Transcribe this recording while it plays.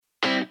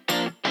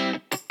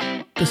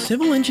The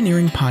Civil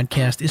Engineering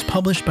Podcast is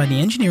published by the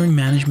Engineering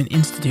Management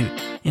Institute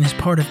and is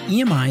part of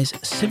EMI's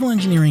Civil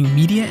Engineering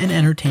Media and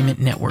Entertainment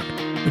Network,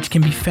 which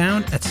can be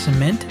found at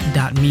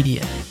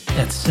cement.media.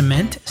 That's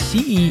cement,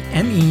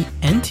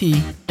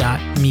 C-E-M-E-N-T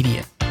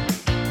 .media.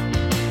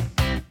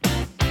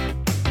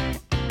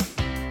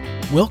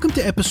 Welcome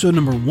to episode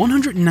number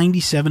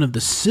 197 of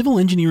the Civil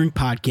Engineering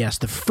Podcast,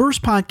 the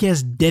first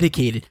podcast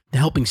dedicated to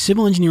helping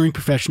civil engineering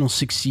professionals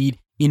succeed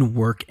in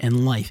work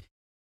and life.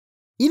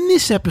 In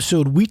this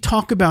episode, we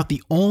talk about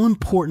the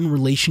all-important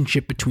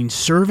relationship between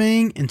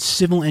surveying and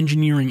civil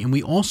engineering, and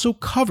we also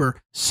cover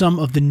some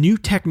of the new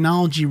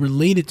technology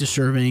related to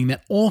surveying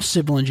that all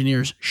civil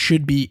engineers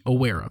should be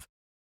aware of.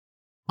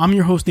 I'm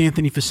your host,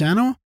 Anthony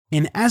Fasano,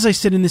 and as I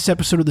said in this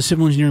episode of the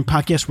Civil Engineering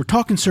Podcast, we're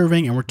talking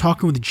surveying, and we're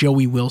talking with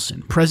Joey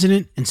Wilson,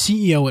 President and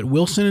CEO at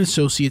Wilson &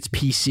 Associates,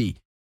 PC.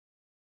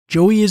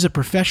 Joey is a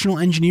professional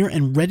engineer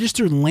and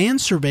registered land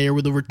surveyor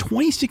with over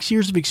 26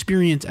 years of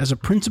experience as a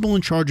principal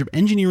in charge of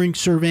engineering,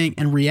 surveying,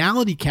 and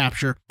reality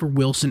capture for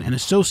Wilson &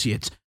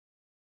 Associates.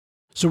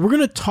 So we're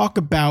going to talk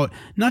about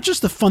not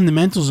just the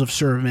fundamentals of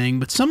surveying,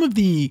 but some of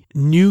the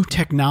new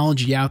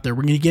technology out there.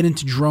 We're going to get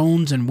into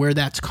drones and where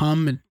that's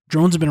come. And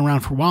drones have been around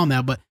for a while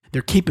now, but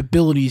their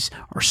capabilities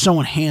are so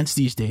enhanced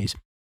these days.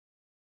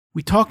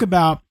 We talk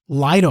about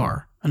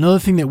LiDAR, another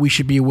thing that we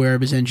should be aware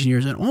of as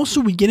engineers, and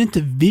also we get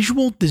into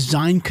visual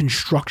design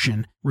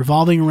construction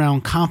revolving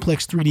around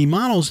complex 3D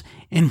models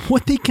and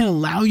what they can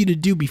allow you to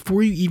do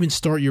before you even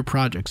start your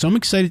project. So I'm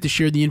excited to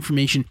share the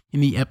information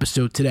in the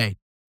episode today.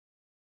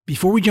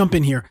 Before we jump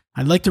in here,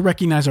 I'd like to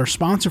recognize our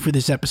sponsor for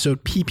this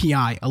episode,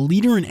 PPI, a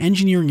leader in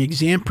engineering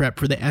exam prep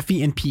for the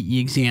FE and PE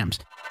exams.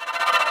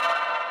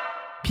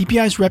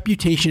 PPI's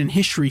reputation and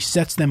history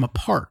sets them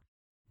apart.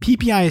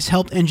 PPI has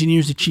helped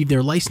engineers achieve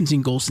their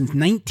licensing goals since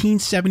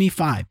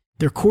 1975.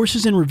 Their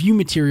courses and review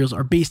materials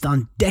are based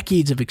on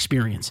decades of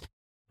experience.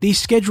 They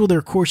schedule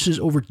their courses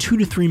over 2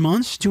 to 3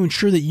 months to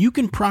ensure that you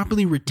can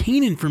properly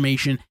retain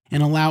information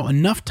and allow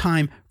enough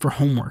time for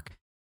homework.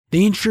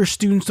 They ensure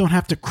students don't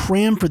have to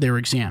cram for their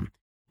exam.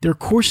 Their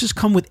courses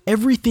come with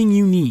everything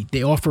you need.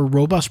 They offer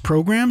robust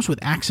programs with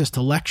access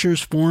to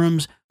lectures,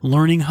 forums,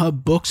 learning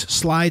hub, books,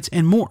 slides,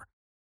 and more.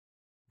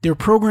 Their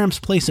programs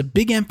place a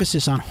big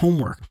emphasis on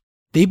homework.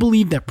 They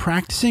believe that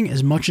practicing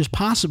as much as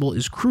possible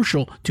is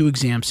crucial to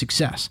exam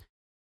success.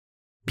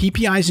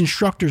 PPI's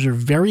instructors are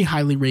very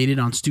highly rated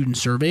on student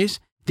surveys.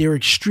 They are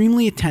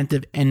extremely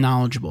attentive and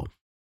knowledgeable.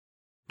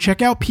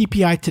 Check out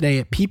PPI today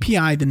at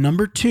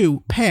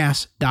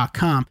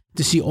PPI2pass.com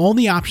to see all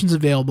the options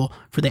available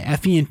for the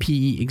FE and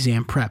PE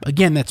exam prep.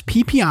 Again, that's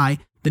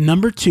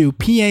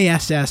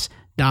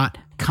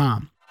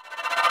PPI2pass.com.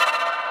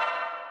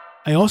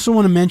 I also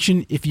want to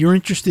mention, if you're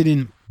interested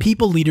in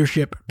people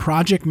leadership,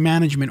 project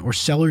management, or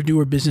seller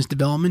doer business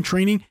development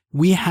training,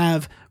 we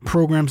have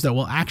programs that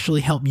will actually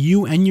help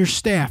you and your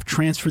staff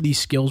transfer these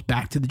skills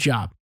back to the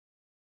job.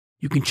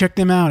 You can check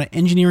them out at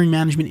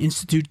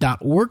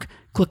engineeringmanagementinstitute.org.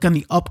 Click on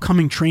the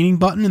upcoming training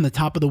button in the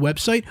top of the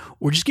website,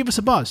 or just give us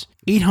a buzz,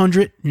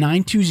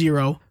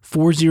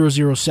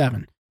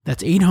 800-920-4007.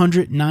 That's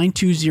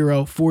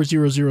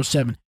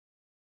 800-920-4007.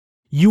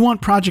 You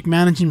want project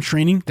management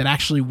training that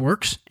actually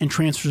works and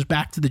transfers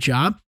back to the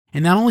job.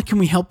 And not only can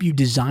we help you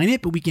design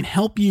it, but we can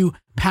help you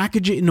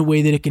package it in a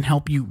way that it can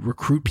help you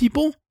recruit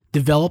people,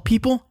 develop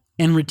people,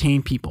 and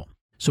retain people.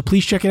 So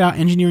please check it out,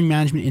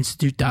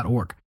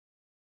 engineeringmanagementinstitute.org.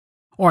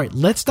 All right,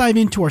 let's dive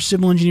into our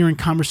civil engineering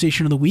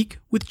conversation of the week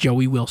with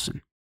Joey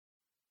Wilson.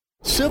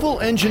 Civil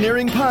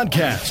Engineering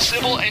Podcast.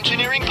 Civil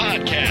Engineering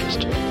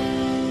Podcast.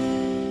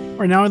 All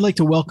right, now I'd like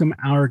to welcome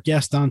our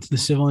guest onto the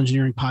Civil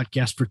Engineering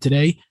Podcast for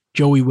today,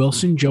 Joey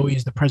Wilson. Joey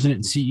is the president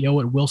and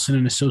CEO at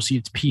Wilson &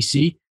 Associates,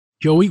 PC.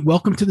 Joey,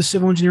 welcome to the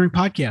Civil Engineering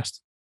Podcast.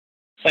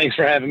 Thanks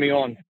for having me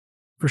on.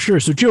 For sure.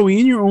 So, Joey,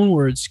 in your own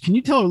words, can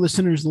you tell our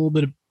listeners a little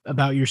bit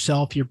about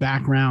yourself, your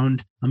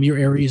background, your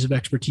areas of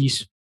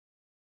expertise?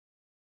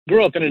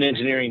 Grew up in an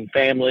engineering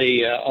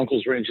family.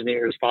 Uncles were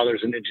engineers,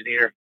 father's an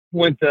engineer.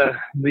 Went the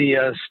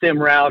STEM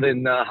route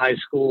in high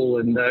school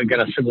and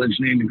got a civil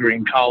engineering degree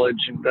in college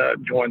and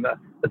joined the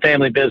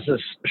family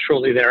business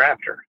shortly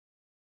thereafter.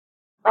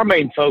 Our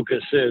main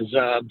focus is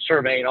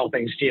surveying all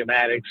things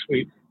geomatics.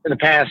 We, in the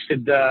past,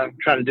 had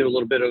tried to do a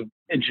little bit of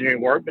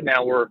engineering work, but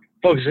now we're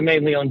focusing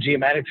mainly on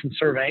geomatics and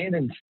surveying,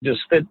 and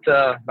just fit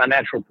my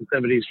natural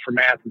proclivities for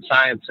math and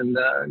science, and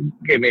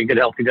gave me a good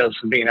healthy dose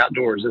of being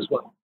outdoors as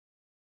well.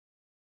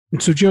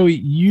 And so, Joey,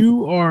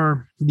 you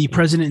are the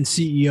president and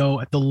CEO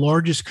at the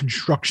largest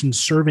construction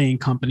surveying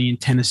company in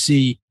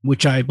Tennessee,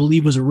 which I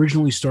believe was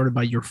originally started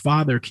by your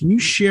father. Can you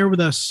share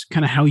with us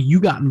kind of how you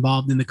got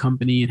involved in the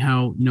company and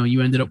how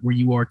you ended up where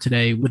you are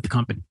today with the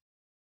company?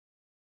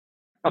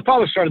 My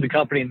father started the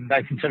company in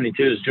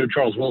 1972 as Joe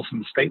Charles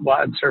Wilson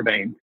Statewide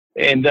Surveying,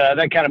 and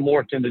that kind of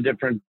morphed into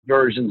different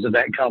versions of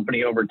that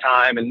company over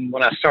time. And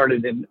when I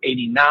started in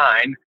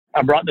 '89,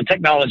 I brought the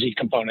technology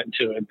component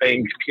to it.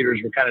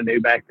 Computers were kind of new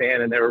back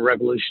then, and they were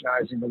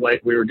revolutionizing the way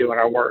we were doing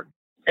our work.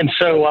 And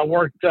so I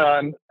worked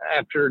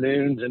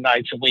afternoons and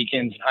nights and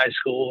weekends in high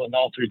school and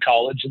all through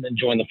college, and then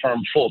joined the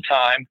firm full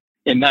time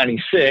in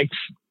 96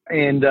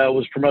 and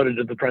was promoted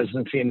to the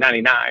presidency in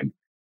 99.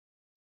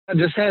 I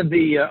just had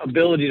the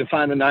ability to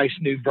find a nice,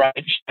 new,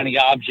 bright, shiny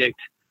object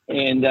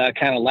and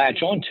kind of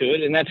latch onto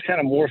it. And that's kind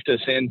of morphed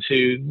us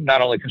into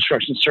not only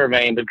construction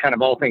surveying, but kind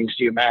of all things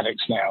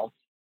geomatics now.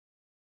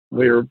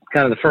 We were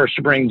kind of the first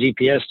to bring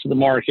GPS to the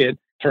market,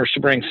 first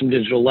to bring some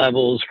digital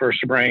levels, first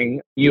to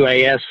bring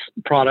UAS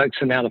products,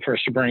 and now the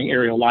first to bring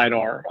aerial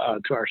LiDAR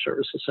to our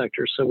services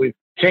sector. So we've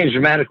changed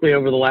dramatically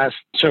over the last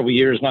several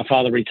years. My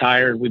father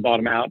retired. We bought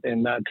him out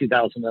in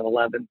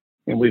 2011,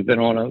 and we've been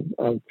on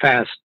a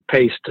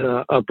fast-paced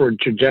upward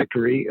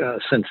trajectory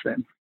since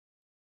then.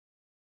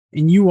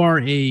 And you are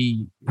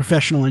a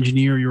professional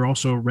engineer. You're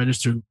also a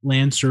registered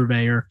land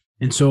surveyor.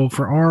 And so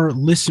for our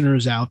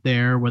listeners out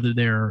there, whether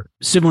they're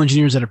civil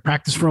engineers that have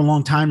practiced for a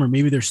long time, or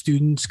maybe they're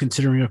students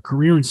considering a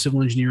career in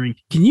civil engineering,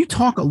 can you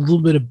talk a little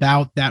bit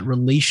about that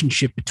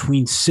relationship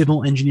between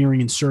civil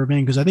engineering and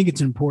surveying? Because I think it's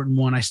an important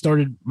one. I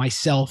started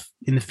myself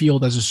in the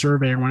field as a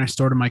surveyor when I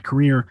started my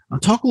career. I'll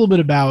talk a little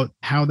bit about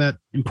how that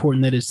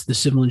important that is to the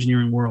civil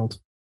engineering world.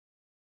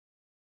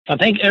 I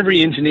think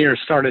every engineer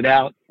started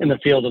out in the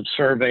field of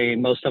surveying.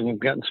 Most of them have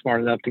gotten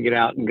smart enough to get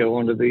out and go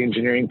onto the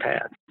engineering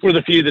path. We're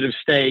the few that have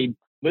stayed.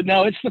 But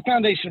no, it's the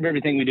foundation of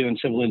everything we do in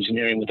civil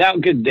engineering.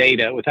 Without good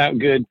data, without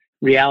good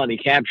reality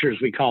capture, as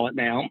we call it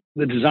now,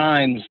 the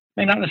designs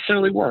may not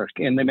necessarily work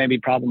and they may be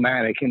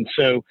problematic. And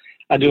so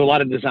I do a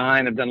lot of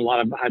design. I've done a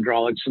lot of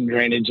hydraulics and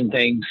drainage and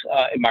things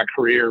in my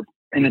career,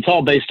 and it's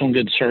all based on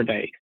good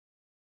survey.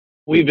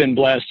 We've been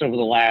blessed over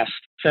the last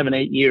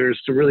 7-8 years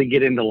to really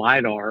get into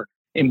LiDAR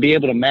and be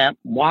able to map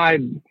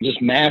wide,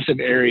 just massive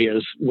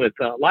areas with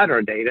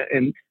LiDAR data.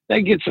 And that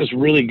gets us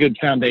really good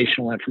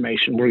foundational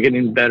information. We're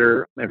getting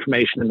better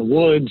information in the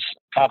woods,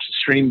 tops of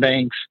stream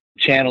banks,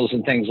 channels,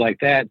 and things like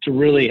that to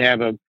really have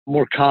a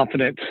more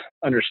confident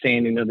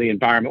understanding of the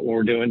environment when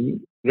we're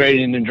doing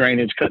grading and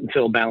drainage, cut and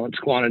fill balance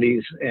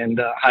quantities, and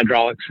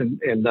hydraulics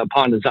and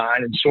pond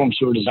design and storm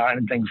sewer design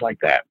and things like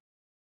that.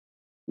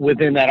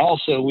 Within that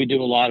also, we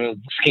do a lot of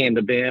scan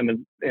to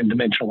BIM and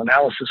dimensional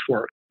analysis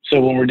work. So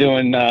when we're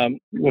doing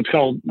what's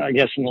called, I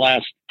guess in the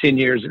last 10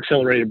 years,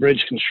 accelerated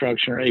bridge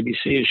construction, or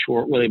ABC is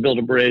short, where they build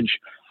a bridge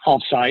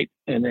off-site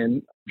and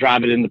then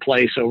drive it into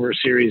place over a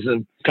series of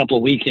a couple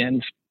of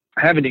weekends,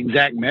 having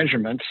exact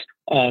measurements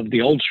of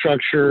the old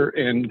structure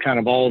and kind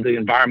of all of the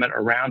environment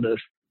around us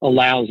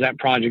allows that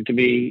project to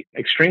be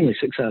extremely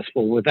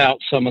successful. Without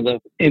some of the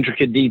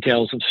intricate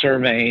details of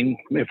surveying,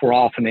 if we're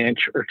off an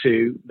inch or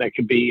two, that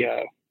could be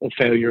a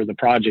failure of the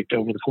project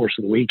over the course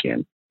of the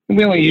weekend.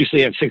 We only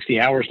usually have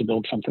 60 hours to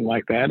build something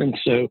like that. And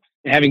so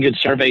having good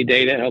survey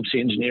data helps the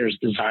engineers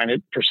design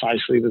it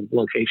precisely to the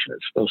location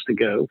it's supposed to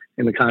go,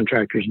 and the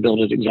contractors build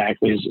it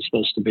exactly as it's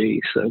supposed to be.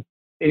 So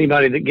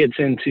anybody that gets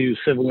into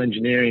civil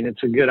engineering,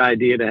 it's a good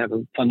idea to have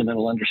a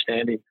fundamental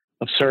understanding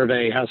of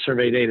survey, how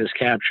survey data is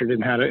captured,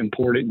 and how to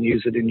import it and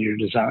use it in your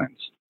designs.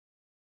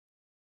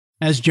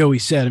 As Joey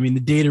said, I mean, the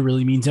data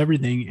really means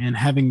everything, and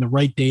having the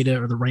right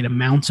data or the right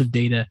amounts of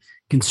data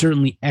can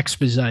certainly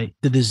expedite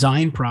the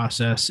design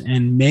process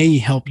and may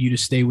help you to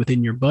stay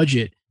within your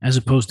budget as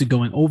opposed to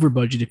going over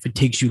budget if it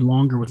takes you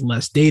longer with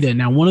less data.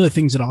 Now, one of the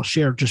things that I'll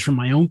share just from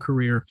my own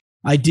career,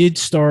 I did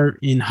start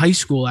in high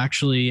school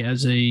actually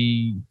as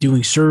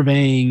doing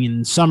surveying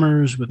in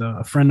summers with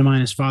a friend of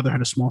mine. His father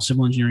had a small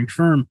civil engineering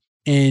firm.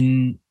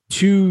 And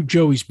to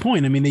Joey's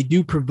point, I mean, they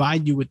do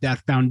provide you with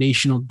that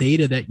foundational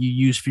data that you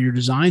use for your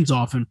designs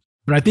often.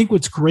 But I think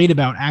what's great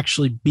about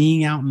actually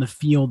being out in the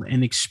field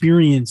and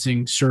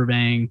experiencing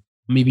surveying,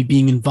 maybe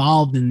being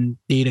involved in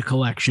data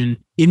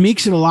collection, it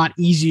makes it a lot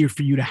easier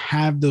for you to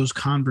have those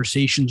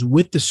conversations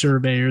with the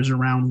surveyors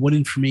around what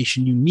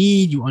information you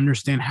need. You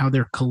understand how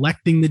they're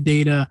collecting the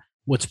data,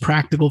 what's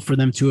practical for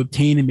them to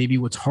obtain, and maybe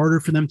what's harder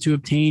for them to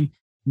obtain.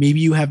 Maybe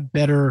you have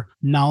better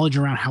knowledge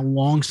around how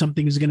long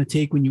something is going to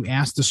take when you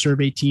ask the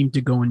survey team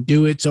to go and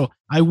do it. So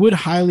I would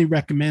highly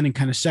recommend, and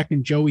kind of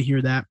second Joey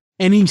here, that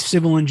any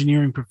civil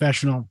engineering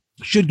professional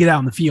should get out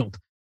in the field.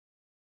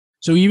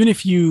 So even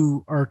if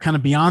you are kind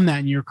of beyond that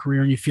in your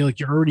career and you feel like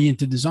you're already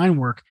into design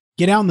work,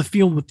 get out in the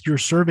field with your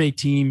survey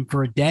team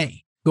for a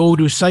day. Go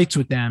to sites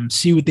with them,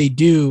 see what they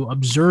do,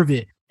 observe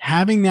it.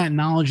 Having that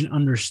knowledge and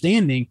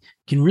understanding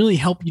can really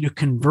help you to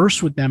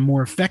converse with them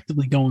more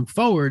effectively going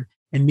forward,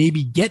 and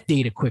maybe get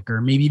data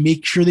quicker, maybe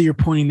make sure that you're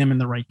pointing them in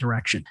the right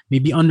direction,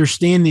 maybe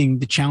understanding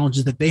the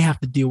challenges that they have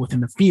to deal with in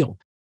the field.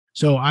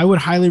 So I would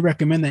highly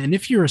recommend that. And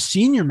if you're a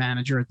senior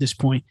manager at this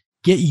point,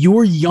 get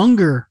your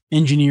younger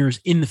engineers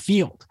in the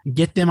field,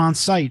 get them on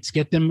sites,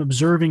 get them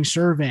observing,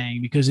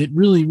 surveying, because it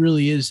really,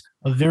 really is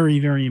a very,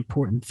 very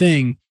important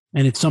thing.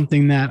 And it's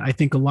something that I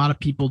think a lot of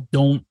people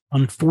don't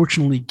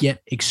unfortunately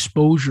get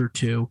exposure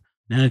to.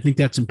 And I think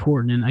that's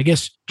important. And I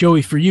guess,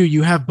 Joey, for you,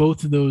 you have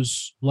both of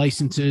those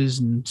licenses.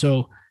 And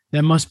so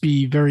that must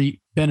be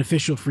very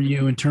beneficial for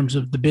you in terms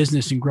of the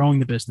business and growing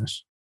the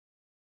business.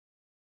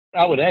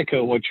 I would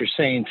echo what you're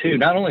saying, too,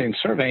 not only in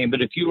surveying,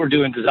 but if you were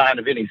doing design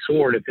of any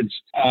sort, if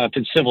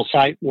it's civil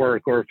site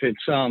work or if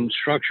it's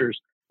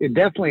structures, it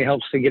definitely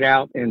helps to get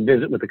out and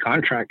visit with the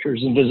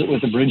contractors and visit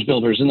with the bridge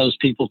builders and those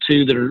people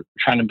too that are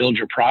trying to build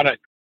your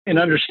product, and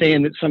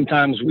understand that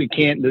sometimes we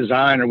can't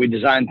design, or we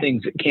design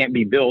things that can't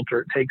be built,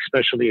 or it takes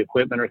specialty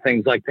equipment or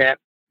things like that.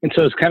 And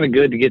so it's kind of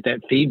good to get that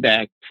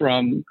feedback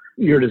from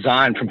your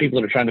design, from people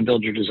that are trying to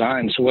build your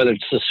design. So whether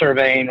it's the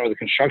surveying or the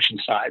construction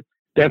side,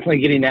 definitely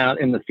getting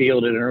out in the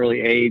field at an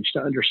early age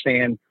to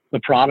understand the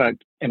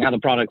product and how the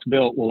product's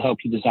built will help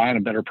you design a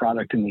better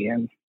product in the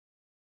end.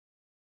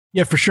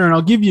 Yeah, for sure. And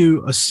I'll give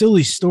you a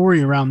silly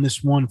story around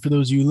this one for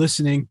those of you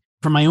listening.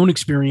 From my own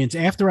experience,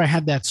 after I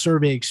had that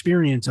survey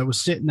experience, I was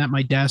sitting at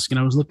my desk and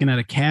I was looking at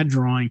a CAD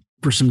drawing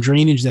for some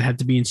drainage that had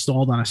to be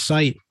installed on a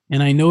site.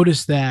 And I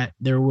noticed that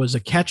there was a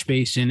catch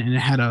basin and it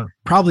had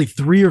probably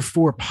 3 or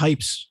 4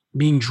 pipes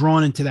being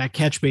drawn into that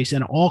catch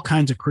basin at all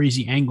kinds of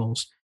crazy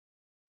angles.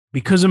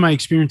 Because of my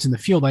experience in the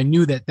field, I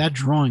knew that that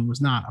drawing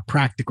was not a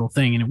practical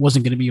thing and it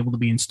wasn't going to be able to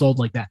be installed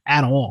like that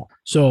at all.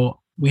 So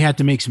we had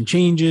to make some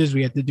changes.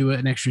 We had to do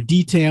an extra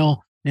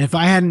detail. And if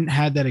I hadn't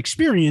had that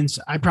experience,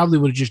 I probably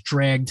would have just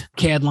dragged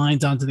CAD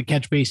lines onto the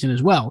catch basin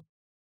as well.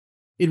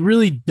 It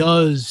really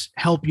does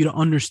help you to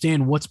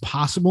understand what's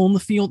possible in the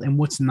field and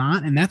what's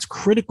not. And that's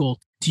critical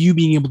to you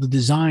being able to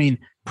design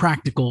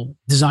practical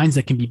designs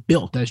that can be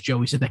built, as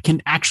Joey said, that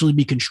can actually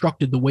be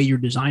constructed the way you're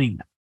designing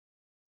them.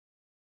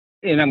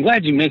 And I'm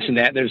glad you mentioned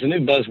that. There's a new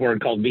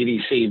buzzword called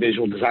VDC,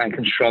 Visual Design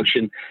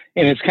Construction,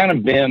 and it's kind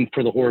of been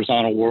for the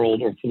horizontal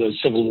world or for the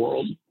civil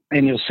world.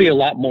 And you'll see a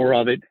lot more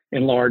of it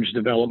in large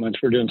developments.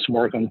 We're doing some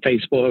work on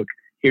Facebook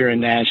here in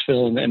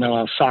Nashville in the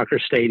MLS soccer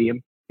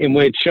stadium, in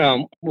which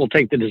we'll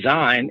take the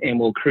design and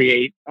we'll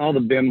create all the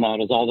BIM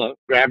models, all the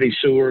gravity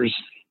sewers,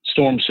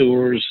 storm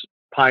sewers,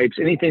 pipes,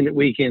 anything that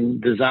we can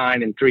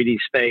design in 3D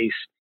space,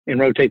 and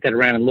rotate that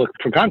around and look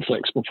for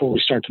conflicts before we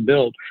start to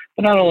build.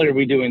 But not only are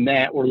we doing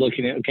that, we're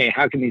looking at, okay,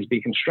 how can these be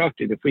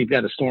constructed? If we've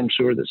got a storm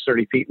sewer that's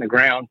 30 feet in the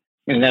ground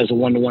and it has a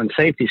 1-to-1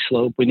 safety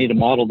slope, we need to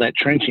model that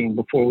trenching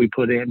before we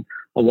put in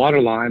a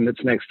water line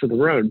that's next to the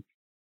road.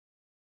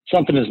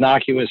 Something as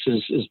innocuous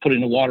as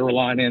putting a water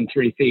line in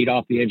 3 feet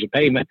off the edge of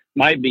pavement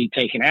might be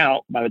taken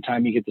out by the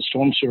time you get the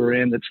storm sewer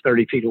in that's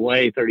 30 feet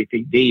away, 30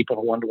 feet deep on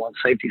a 1-to-1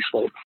 safety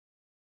slope.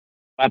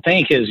 I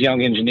think as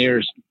young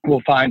engineers,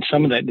 we'll find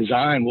some of that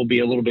design will be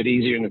a little bit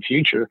easier in the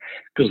future,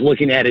 because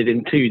looking at it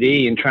in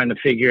 2D and trying to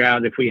figure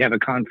out if we have a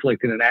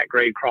conflict in an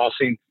at-grade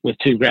crossing with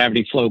 2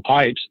 gravity flow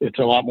pipes, it's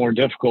a lot more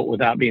difficult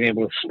without being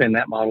able to spin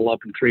that model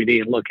up in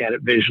 3D and look at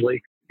it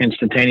visually,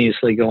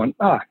 instantaneously going,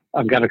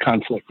 I've got a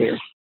conflict there.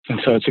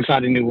 And so it's an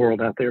exciting new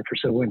world out there for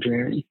civil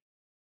engineering.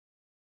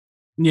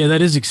 Yeah,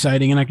 that is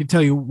exciting. And I can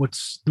tell you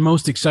what's the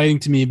most exciting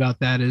to me about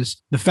that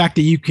is the fact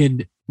that you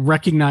could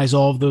recognize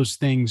all of those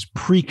things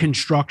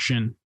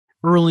pre-construction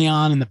early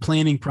on in the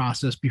planning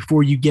process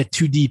before you get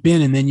too deep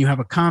in, and then you have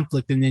a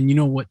conflict, and then you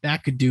know what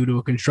that could do to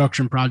a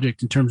construction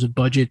project in terms of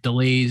budget,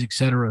 delays, et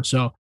cetera.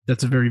 So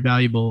that's a very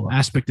valuable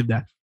aspect of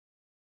that.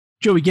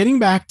 Joey, getting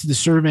back to the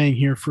surveying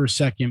here for a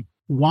second,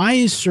 why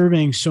is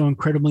surveying so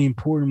incredibly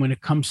important when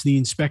it comes to the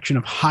inspection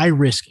of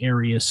high-risk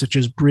areas such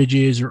as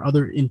bridges or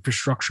other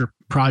infrastructure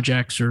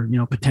projects or,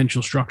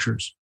 potential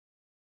structures?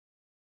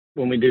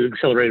 When we do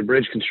accelerated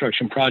bridge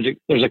construction project,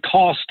 there's a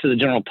cost to the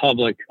general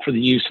public for the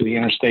use of the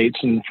interstates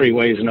and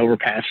freeways and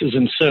overpasses.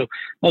 And so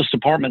most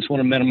departments want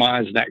to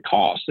minimize that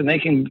cost, and they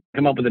can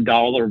come up with a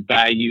dollar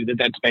value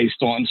that's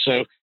based on.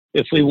 So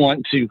if we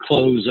want to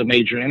close a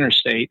major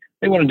interstate,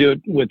 they want to do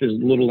it with as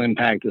little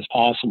impact as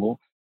possible.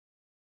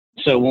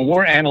 So when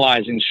we're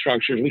analyzing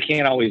structures, we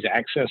can't always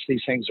access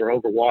these things. They're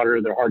over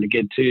water. They're hard to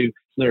get to.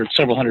 They're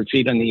several hundred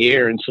feet in the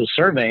air. And so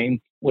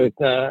surveying with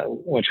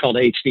what's called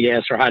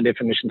HDS, or high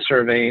definition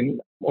surveying,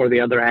 or the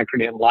other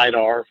acronym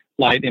LIDAR,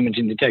 light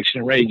imaging detection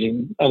and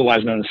ranging,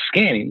 otherwise known as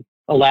scanning,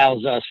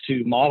 allows us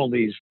to model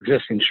these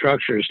existing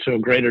structures to a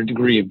greater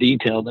degree of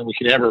detail than we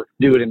could ever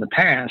do it in the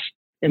past.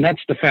 And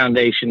that's the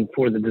foundation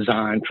for the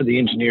design, for the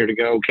engineer to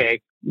go, okay,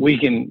 we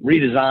can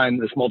redesign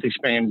this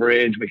multi-span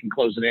bridge. We can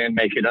close it in,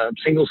 make it a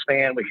single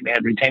span. We can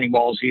add retaining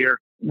walls here.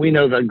 We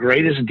know the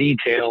greatest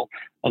detail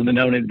of the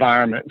known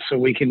environment, so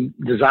we can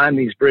design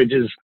these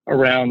bridges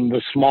around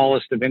the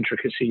smallest of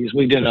intricacies.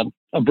 We did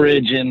a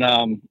bridge in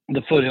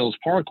the Foothills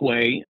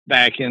Parkway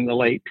back in the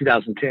late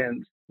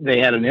 2010s. They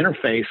had an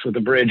interface with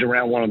a bridge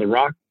around one of the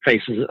rock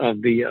faces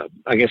of the,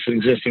 an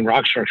existing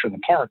rock structure in the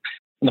park.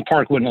 And the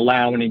park wouldn't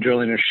allow any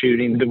drilling or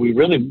shooting. That we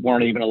really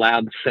weren't even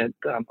allowed to set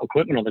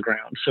equipment on the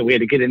ground. So we had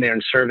to get in there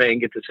and survey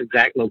and get this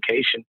exact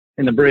location.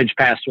 And the bridge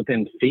passed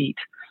within feet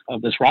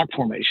of this rock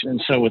formation.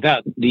 And so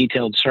without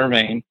detailed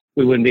surveying,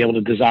 we wouldn't be able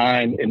to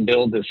design and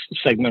build this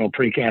segmental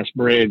precast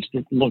bridge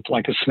that looked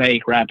like a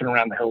snake wrapping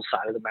around the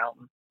hillside of the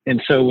mountain.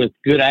 And so with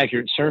good,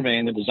 accurate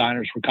surveying, the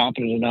designers were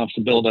confident enough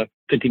to build a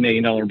 $50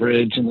 million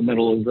bridge in the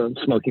middle of the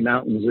Smoky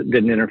Mountains that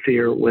didn't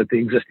interfere with the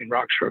existing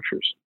rock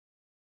structures.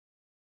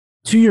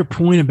 To your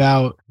point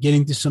about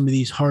getting to some of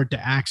these hard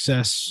to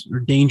access or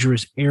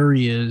dangerous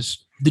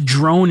areas, the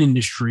drone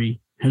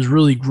industry has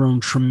really grown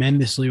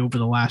tremendously over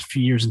the last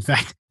few years. In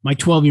fact, My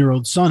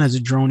 12-year-old son has a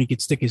drone he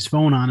could stick his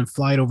phone on and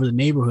fly it over the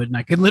neighborhood, and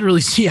I could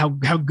literally see how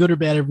good or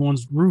bad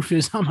everyone's roof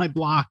is on my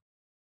block.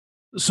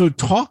 So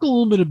talk a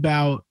little bit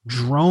about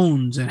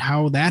drones and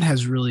how that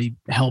has really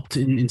helped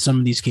in some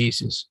of these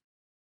cases.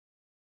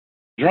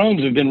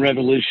 Drones have been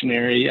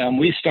revolutionary.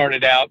 We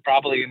started out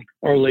probably in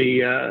early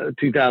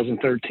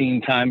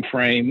 2013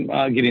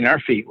 timeframe, getting our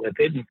feet with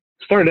it.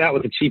 Started out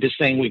with the cheapest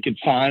thing we could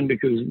find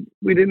because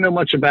we didn't know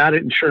much about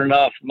it. And sure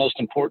enough, the most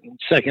important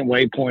second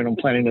waypoint on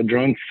planning a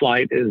drone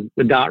flight is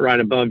the dot right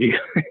above you.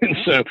 And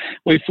so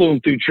we flew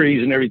them through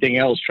trees and everything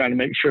else, trying to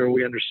make sure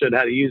we understood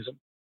how to use them.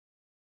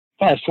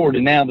 Fast forward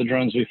to now, the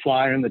drones we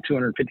fly are in the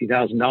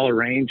 $250,000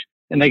 range,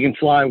 and they can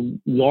fly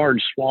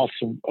large swaths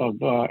of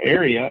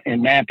area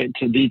and map it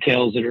to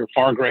details that are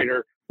far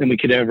greater than we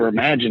could ever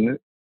imagine.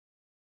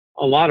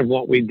 A lot of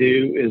what we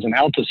do is an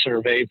Alta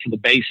survey for the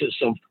basis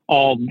of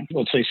all,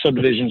 let's say,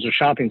 subdivisions or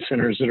shopping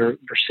centers that are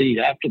proceed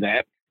after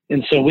that.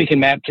 And so we can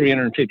map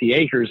 350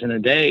 acres in a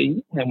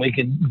day, and we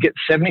can get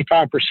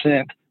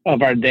 75%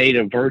 of our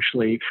data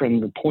virtually from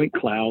the point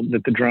cloud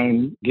that the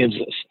drone gives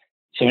us.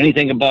 So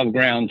anything above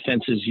ground,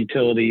 fences,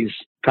 utilities,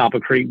 top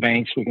of creek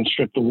banks, we can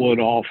strip the wood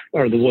off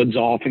or the woods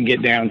off and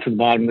get down to the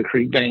bottom of the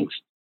creek banks.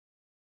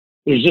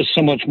 There's just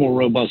so much more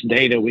robust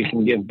data we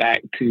can give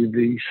back to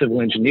the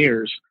civil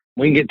engineers.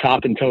 We can get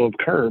top and toe of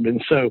curb.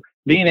 And so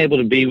being able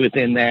to be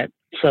within that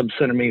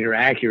sub-centimeter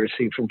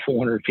accuracy from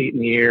 400 feet in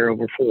the air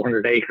over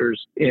 400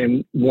 acres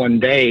in one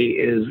day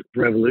is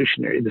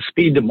revolutionary. The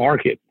speed to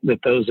market that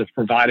those have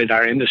provided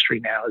our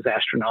industry now is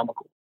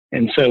astronomical.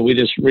 And so we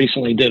just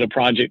recently did a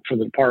project for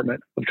the Department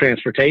of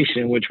Transportation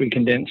in which we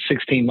condensed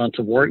 16 months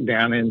of work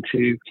down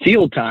into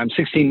field time,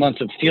 16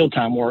 months of field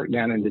time work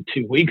down into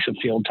 2 weeks of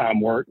field time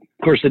work.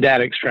 Of course, the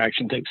data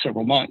extraction takes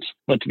several months,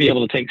 but to be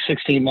able to take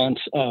 16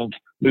 months of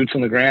boots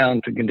on the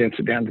ground to condense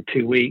it down to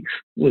 2 weeks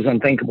was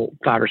unthinkable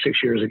 5 or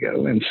 6 years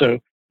ago. And so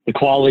the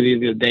quality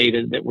of the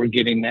data that we're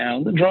getting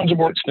now, the drones are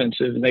more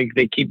expensive and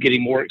they keep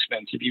getting more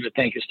expensive. You would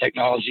think as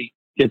technology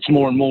gets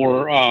more and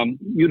more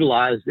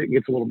utilized, it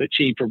gets a little bit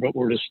cheaper, but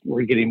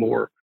we're getting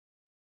more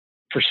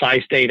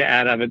precise data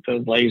out of it. The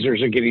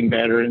lasers are getting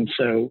better, and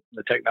so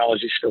the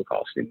technology is still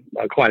costing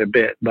quite a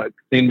bit. But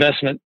the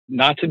investment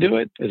not to do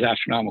it is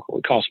astronomical.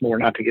 It costs more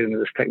not to get into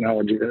this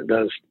technology than it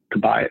does to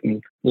buy it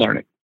and learn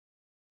it.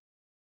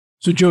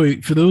 So, Joey,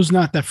 for those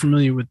not that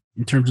familiar with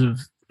in terms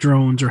of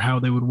drones or how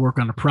they would work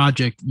on a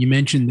project, you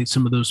mentioned that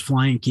some of those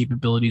flying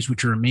capabilities,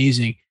 which are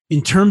amazing.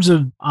 In terms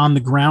of on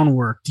the ground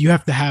work, do you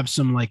have to have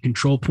some like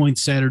control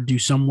points set or do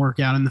some work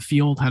out in the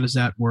field? How does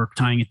that work,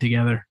 tying it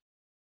together?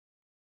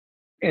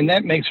 And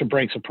that makes or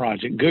breaks a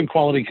project, good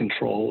quality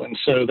control. And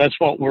so that's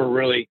what we're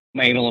really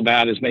anal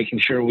about, is making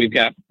sure we've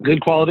got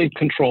good quality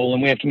control,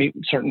 and we have to meet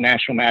certain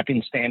national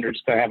mapping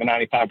standards to have a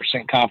 95%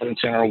 confidence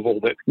interval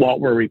that what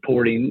we're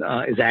reporting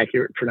is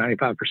accurate for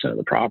 95% of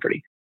the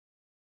property.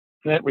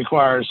 That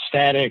requires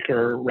static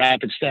or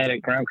rapid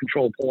static ground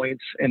control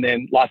points, and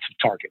then lots of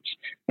targets.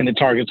 And the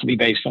targets will be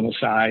based on the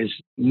size.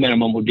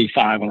 Minimum would be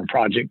 5 on a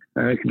project.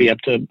 It could be up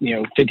to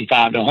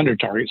 55 to 100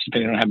 targets,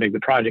 depending on how big the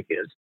project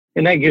is.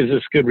 And that gives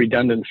us good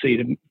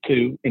redundancy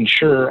to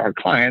ensure our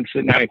clients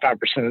that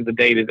 95% of the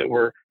data that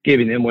we're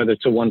giving them, whether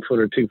it's a 1 foot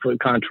or 2 foot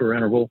contour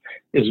interval,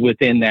 is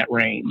within that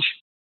range.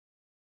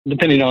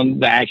 Depending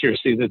on the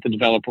accuracy that the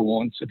developer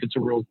wants, if it's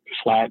a real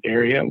flat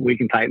area, we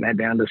can tighten that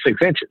down to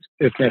 6 inches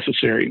if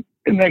necessary.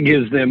 And that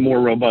gives them more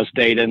robust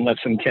data and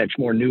lets them catch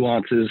more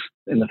nuances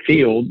in the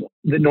field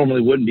that normally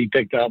wouldn't be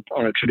picked up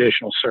on a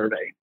traditional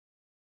survey.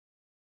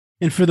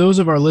 And for those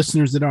of our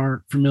listeners that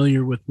aren't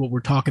familiar with what we're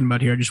talking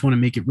about here, I just want to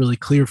make it really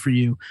clear for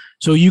you.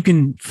 So you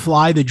can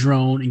fly the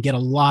drone and get a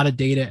lot of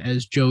data,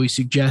 as Joey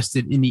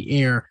suggested, in the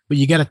air, but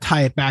you got to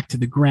tie it back to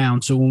the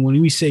ground. So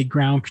when we say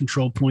ground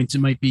control points,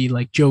 it might be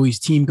like Joey's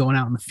team going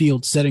out in the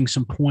field, setting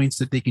some points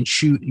that they can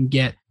shoot and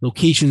get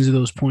locations of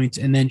those points,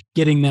 and then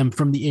getting them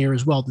from the air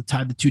as well to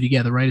tie the two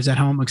together, right? Is that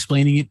how I'm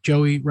explaining it,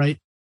 Joey, right?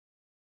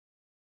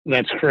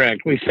 That's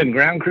correct. We send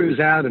ground crews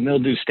out and they'll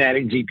do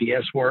static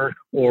GPS work,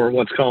 or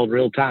what's called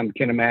real-time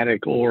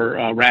kinematic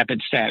or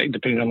rapid static,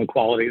 depending on the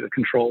quality of the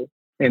control.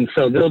 And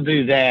so they'll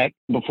do that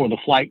before the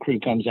flight crew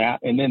comes out.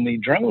 And then the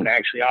drone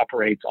actually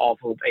operates off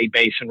of a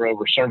base and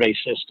rover survey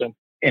system.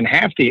 And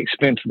half the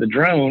expense of the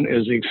drone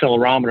is the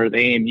accelerometer,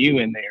 the AMU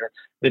in there,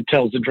 that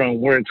tells the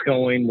drone where it's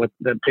going, what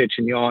the pitch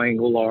and yaw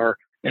angle are,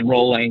 and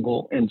roll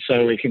angle. And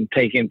so it can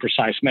take in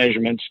precise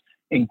measurements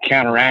and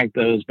counteract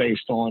those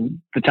based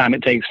on the time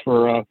it takes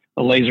for a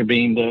laser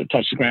beam to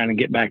touch the ground and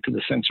get back to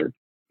the sensor.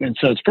 And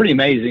so it's pretty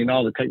amazing,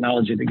 all the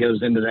technology that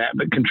goes into that.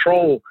 But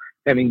control,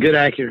 having good,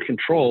 accurate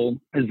control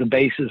is the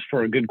basis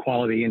for a good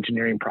quality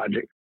engineering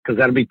project, because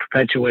that'll be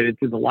perpetuated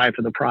through the life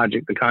of the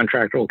project. The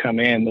contractor will come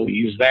in, they'll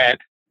use that.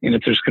 And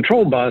if there's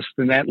control bust,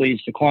 then that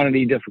leads to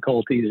quantity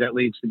difficulties, that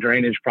leads to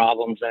drainage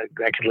problems,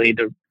 that could lead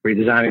to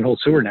redesigning whole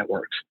sewer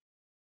networks.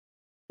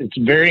 It's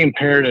very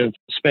imperative,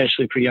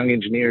 especially for young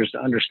engineers,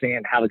 to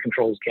understand how the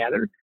controls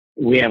gathered.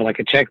 We have like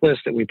a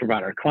checklist that we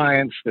provide our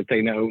clients that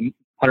they know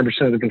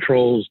 100% of the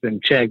controls been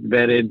checked,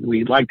 vetted.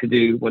 We like to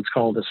do what's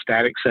called a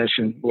static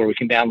session where we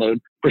can download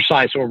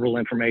precise orbital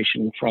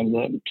information from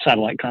the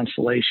satellite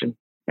constellation.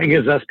 That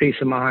gives us peace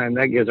of mind.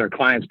 That gives our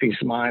clients peace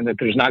of mind that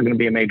there's not going to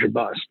be a major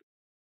bust.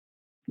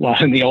 Well,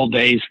 in the old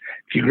days,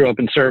 if you grew up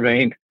in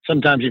surveying,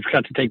 sometimes you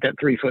forgot to take that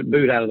 3-foot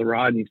boot out of the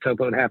rod and you've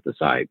topoed half the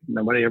site.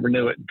 Nobody ever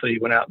knew it until you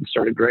went out and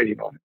started grading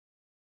on it.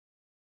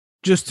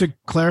 Just to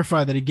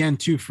clarify that again,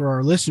 too, for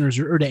our listeners,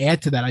 or to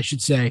add to that, I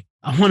should say,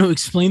 I want to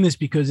explain this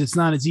because it's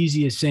not as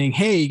easy as saying,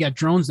 hey, you got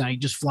drones now, you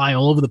just fly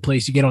all over the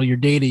place, you get all your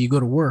data, you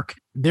go to work.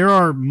 There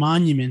are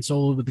monuments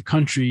all over the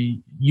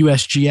country,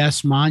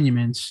 USGS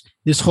monuments.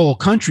 This whole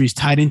country is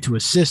tied into a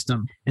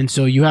system. And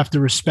so you have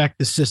to respect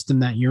the system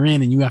that you're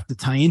in, and you have to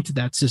tie into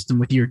that system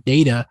with your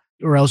data,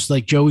 or else,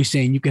 like Joey's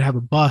saying, you could have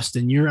a bust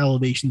and your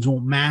elevations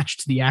won't match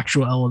to the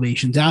actual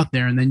elevations out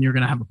there, and then you're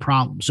going to have a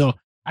problem. So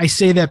I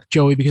say that,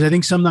 Joey, because I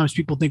think sometimes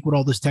people think with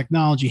all this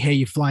technology, hey,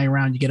 you fly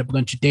around, you get a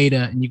bunch of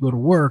data and you go to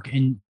work.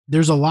 And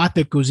there's a lot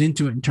that goes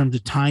into it in terms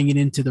of tying it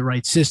into the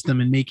right system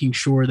and making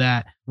sure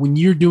that when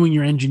you're doing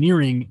your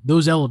engineering,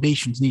 those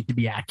elevations need to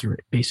be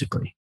accurate,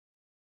 basically.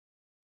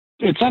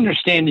 It's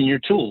understanding your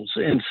tools.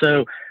 And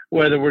so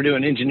whether we're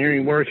doing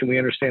engineering work and we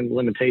understand the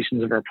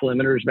limitations of our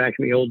perimeters back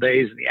in the old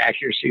days and the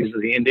accuracies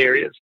of the end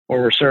areas,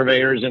 or we're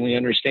surveyors and we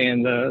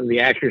understand the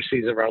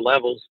accuracies of our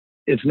levels,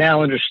 it's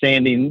now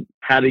understanding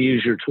how to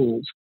use your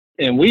tools.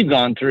 And we've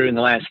gone through in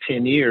the last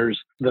 10 years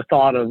the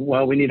thought of,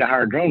 well, we need to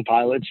hire drone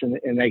pilots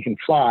and they can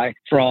fly,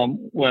 from,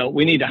 well,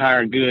 we need to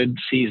hire good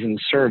seasoned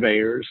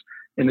surveyors.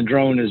 And the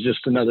drone is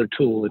just another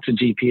tool. It's a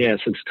GPS.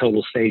 It's a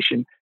total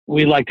station.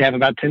 We like to have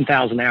about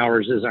 10,000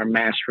 hours as our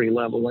mastery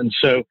level. And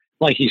so,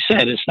 like you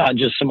said, it's not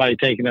just somebody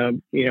taking a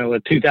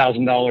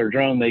 $2,000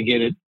 drone they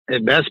get it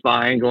at Best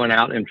Buy and going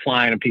out and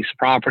flying a piece of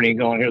property and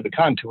going, here are the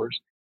contours.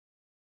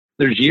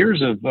 There's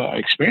years of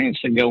experience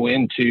that go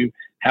into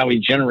how we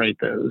generate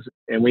those.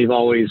 And we've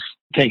always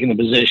taken the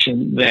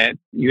position that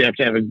you have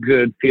to have a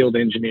good field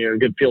engineer, a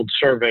good field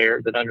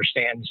surveyor that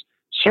understands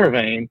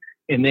surveying,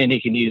 and then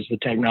he can use the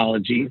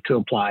technology to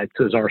apply it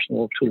to his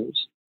arsenal of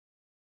tools.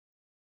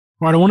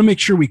 All right, I want to make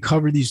sure we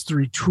cover these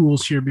three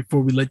tools here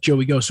before we let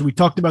Joey go. So we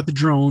talked about the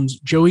drones.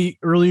 Joey,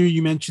 earlier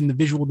you mentioned the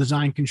visual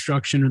design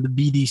construction, or the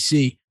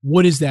VDC.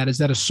 What is that? Is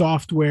that a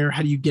software?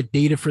 How do you get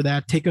data for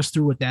that? Take us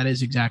through what that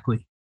is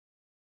exactly.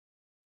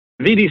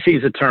 VDC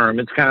is a term.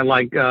 It's kind of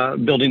like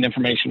building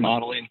information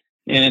modeling.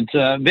 And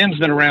BIM's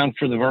been around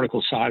for the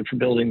vertical side for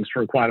buildings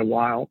for quite a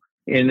while.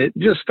 And it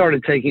just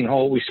started taking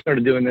hold. We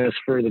started doing this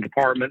for the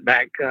department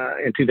back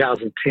in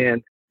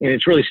 2010. And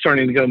it's really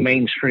starting to go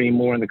mainstream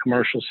more in the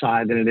commercial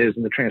side than it is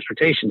in the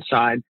transportation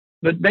side.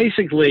 But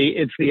basically,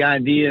 it's the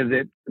idea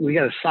that we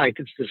got a site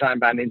that's designed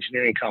by an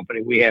engineering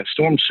company. We have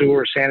storm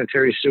sewer,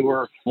 sanitary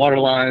sewer, water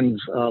lines,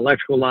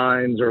 electrical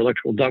lines, or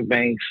electrical duct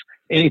banks,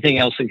 anything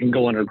else that can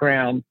go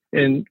underground.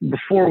 And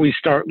before we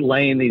start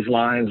laying these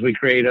lines, we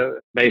create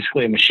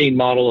basically a machine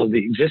model of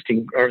the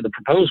existing or the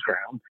proposed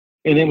ground.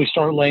 And then we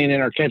start laying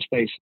in our catch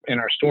basin and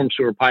our storm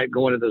sewer pipe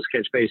going to those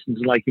catch basins.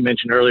 And like you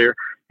mentioned earlier,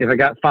 if I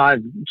got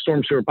 5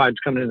 storm sewer pipes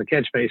coming in the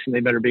catch basin, they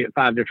better be at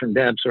 5 different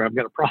depths or I've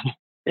got a problem.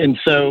 And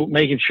so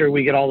making sure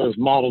we get all those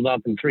modeled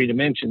up in 3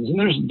 dimensions. And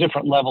there's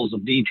different levels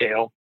of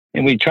detail.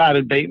 And we try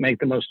to make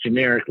the most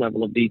generic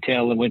level of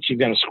detail in which you've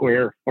got a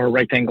square or a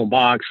rectangle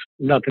box,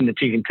 nothing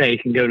that you can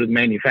take and go to the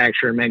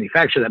manufacturer and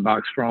manufacture that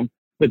box from.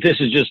 But this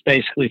is just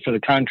basically for the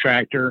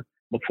contractor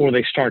before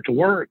they start to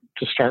work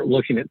to start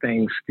looking at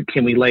things.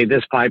 Can we lay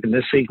this pipe in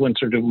this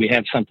sequence, or do we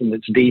have something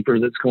that's deeper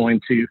that's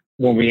going to,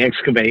 when we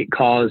excavate,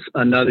 cause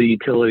another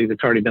utility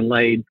that's already been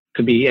laid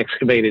to be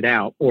excavated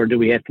out? Or do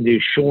we have to do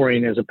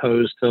shoring as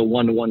opposed to a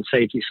one-to-one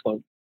safety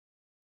slope?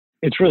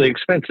 It's really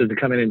expensive to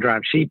come in and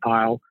drive sheet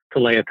pile to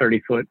lay a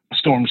 30-foot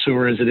storm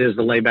sewer as it is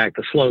to lay back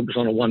the slopes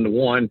on a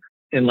one-to-one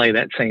and lay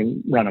that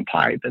same run of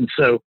pipe. And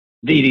so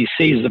VDC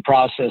is the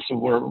process of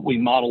where we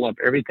model up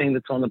everything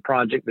that's on the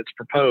project that's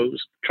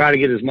proposed, try to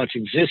get as much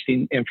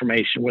existing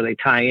information where they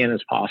tie in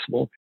as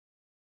possible.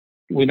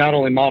 We not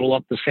only model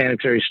up the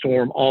sanitary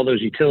storm, all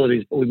those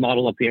utilities, but we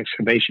model up the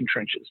excavation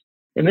trenches.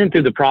 And then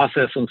through the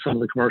process on some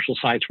of the commercial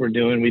sites we're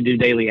doing, we do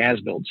daily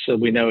as-builds. So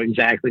we know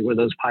exactly where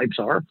those pipes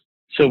are.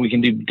 So we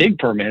can do dig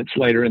permits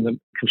later in the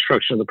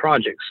construction of the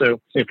project. So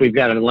if we've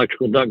got an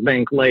electrical duct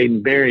bank laid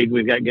and buried,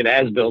 we've got good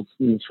as-built.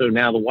 And so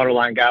now the water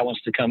line guy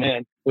wants to come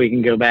in, we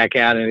can go back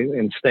out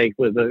and stake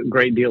with a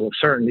great deal of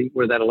certainty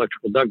where that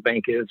electrical duct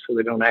bank is so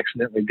they don't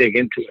accidentally dig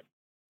into it.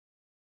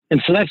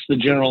 And so that's the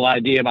general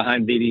idea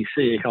behind VDC.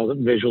 It calls it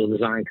visual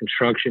design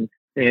construction.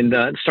 And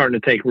it's starting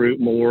to take root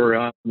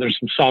more. There's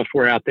some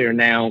software out there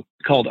now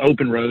called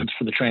Open Roads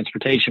for the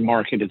transportation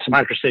market. It's a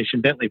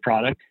MicroStation Bentley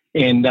product.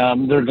 And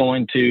they're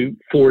going to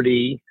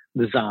 4D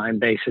design,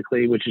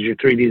 basically, which is your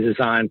 3D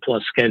design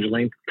plus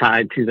scheduling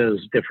tied to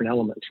those different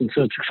elements. And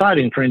so it's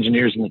exciting for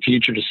engineers in the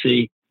future to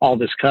see all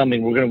this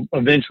coming. We're going to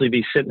eventually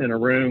be sitting in a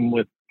room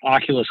with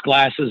Oculus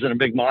glasses and a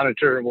big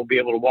monitor, and we'll be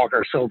able to walk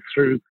ourselves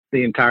through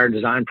the entire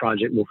design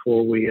project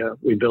before we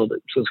build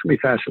it. So it's going to be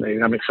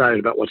fascinating. I'm excited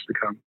about what's to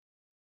come.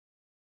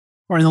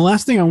 All right, and the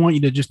last thing I want you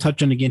to just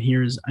touch on again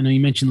here is, I know you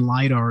mentioned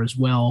LiDAR as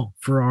well.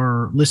 For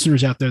our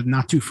listeners out there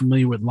not too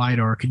familiar with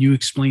LiDAR, could you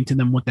explain to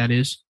them what that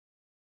is?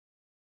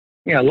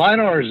 Yeah,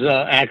 LiDAR is an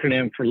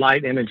acronym for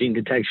Light Imaging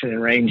Detection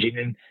and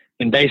Ranging.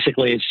 And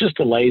basically, it's just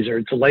a laser.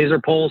 It's a laser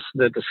pulse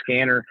that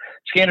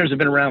scanners have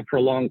been around for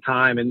a long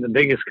time. And the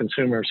biggest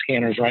consumer of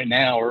scanners right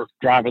now are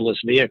driverless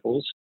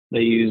vehicles.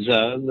 They use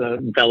the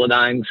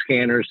Velodyne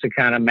scanners to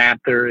kind of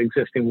map their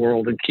existing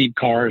world and keep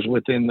cars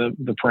within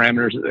the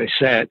parameters that they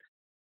set.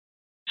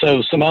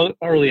 So some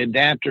early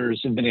adapters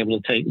have been able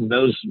to take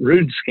those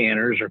rude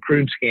scanners or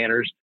crude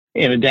scanners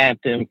and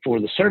adapt them for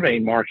the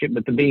surveying market,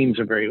 but the beams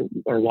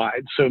are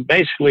wide. So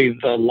basically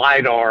the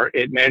LiDAR,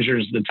 it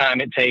measures the time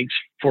it takes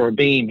for a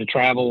beam to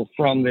travel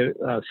from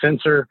the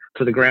sensor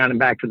to the ground and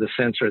back to the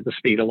sensor at the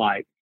speed of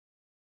light.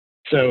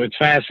 So it's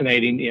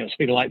fascinating,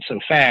 speed of light's so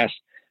fast,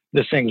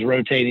 this thing's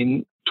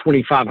rotating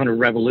 2,500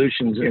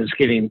 revolutions and it's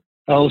getting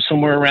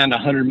somewhere around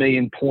 100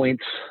 million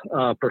points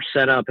per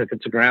setup if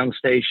it's a ground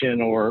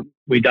station, or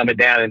we dumb it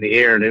down in the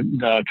air to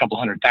a couple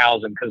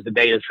 100,000 because the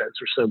data sets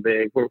are so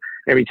big.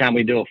 Every time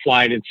we do a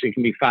flight, it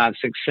can be 5,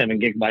 6, 7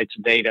 gigabytes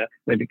of data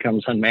that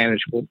becomes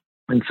unmanageable.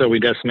 And so we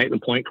decimate the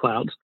point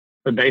clouds.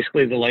 But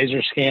basically the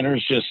laser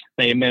scanners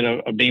they emit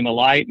a beam of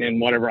light,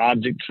 and whatever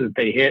objects that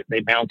they hit,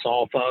 they bounce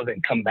off of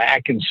and come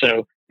back. And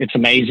so it's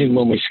amazing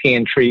when we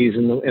scan trees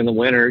in the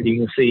winter, you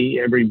can see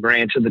every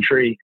branch of the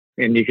tree.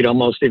 And you could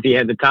almost, if you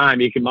had the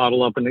time, you could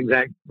model up an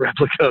exact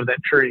replica of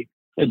that tree.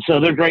 And so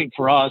they're great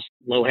for us,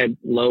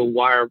 low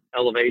wire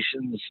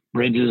elevations,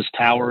 bridges,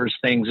 towers,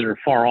 things that are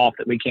far off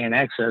that we can't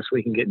access.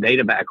 We can get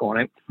data back on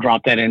it,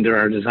 drop that into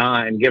our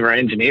design, give our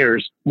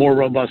engineers more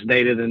robust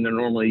data than they're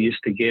normally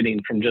used to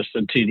getting from just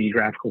a 2D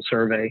graphical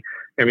survey.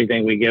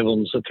 Everything we give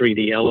them is a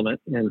 3D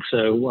element. And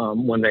so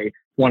when they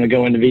want to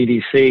go into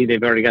VDC,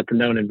 they've already got the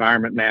known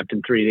environment mapped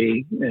in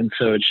 3D. And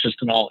so it's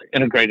just an all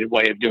integrated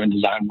way of doing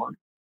design work.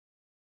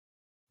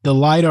 The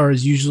LiDAR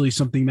is usually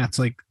something that's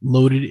like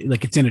loaded,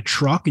 like it's in a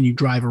truck and you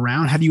drive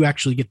around. How do you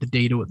actually get the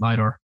data with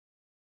LiDAR?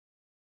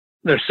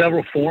 There's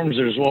several forms.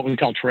 There's what we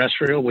call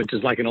terrestrial, which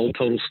is like an old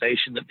total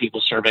station that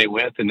people survey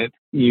with, and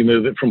you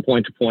move it from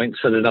point to point,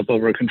 set it up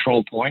over a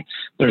control point.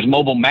 There's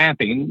mobile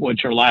mapping,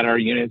 which are LiDAR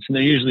units, and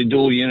they're usually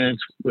dual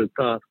units with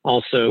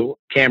also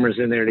cameras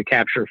in there to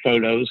capture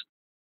photos.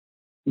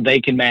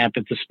 They can map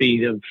at the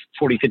speed of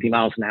 40, 50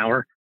 miles an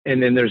hour.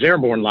 And then there's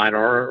airborne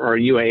LiDAR or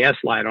UAS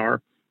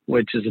LiDAR,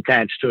 which is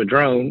attached to a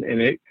drone,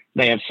 and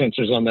they have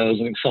sensors on those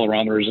and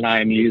accelerometers and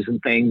IMUs and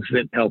things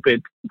that help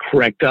it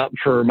correct up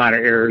for minor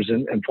errors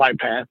in flight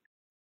path.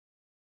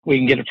 We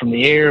can get it from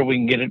the air, we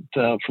can get it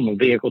from a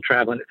vehicle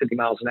traveling at 50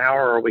 miles an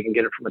hour, or we can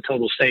get it from a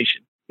total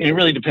station. And it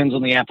really depends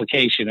on the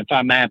application. If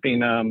I'm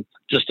mapping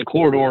just a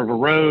corridor of a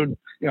road,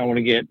 I want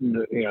to get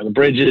the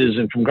bridges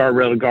and from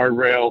guardrail to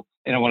guardrail,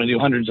 and I want to do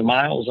hundreds of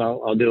miles,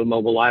 I'll do a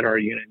mobile LiDAR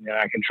unit.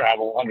 I can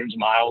travel hundreds of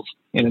miles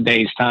in a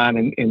day's time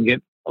and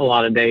get a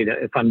lot of data.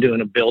 If I'm doing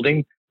a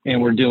building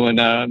and we're doing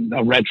a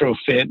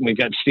retrofit and we've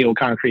got steel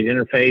concrete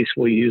interface,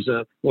 we'll use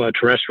a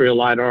terrestrial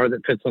LiDAR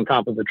that fits on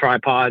top of the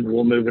tripod.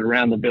 We'll move it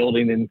around the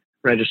building and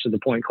register the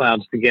point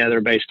clouds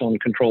together based on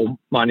control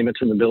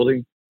monuments in the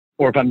building.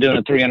 Or if I'm doing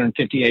a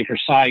 350-acre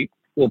site,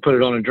 we'll put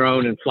it on a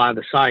drone and fly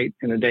the site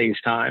in a day's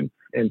time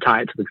and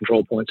tie it to the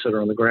control points that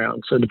are on the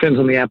ground. So it depends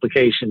on the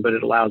application, but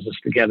it allows us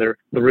to gather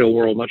the real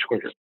world much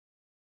quicker.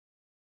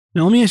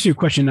 Now, let me ask you a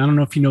question. I don't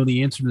know if you know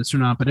the answer to this or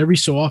not, but every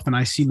so often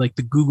I see like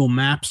the Google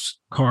Maps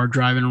car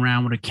driving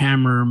around with a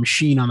camera or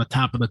machine on the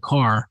top of the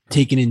car,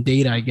 taking in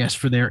data, I guess,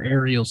 for their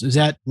aerials. Is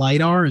that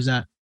LiDAR? Is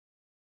that?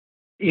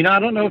 I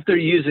don't know if they're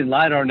using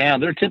LiDAR now.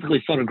 They're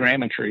typically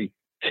photogrammetry.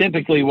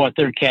 Typically what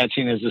they're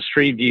catching is a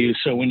street view.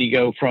 So when you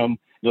go from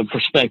the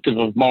perspective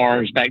of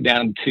Mars back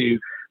down to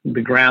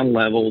the ground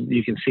level,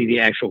 you can see the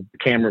actual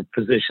camera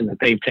position that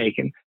they've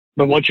taken.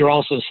 But what you're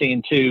also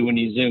seeing, too, when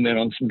you zoom in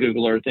on some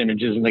Google Earth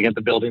images and they got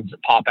the buildings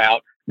that pop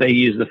out, they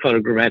use the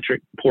photogrammetric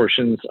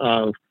portions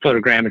of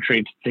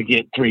photogrammetry to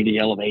get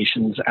 3D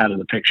elevations out of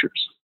the pictures.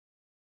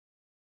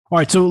 All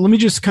right, so let me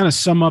just kind of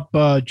sum up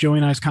Joey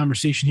and I's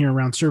conversation here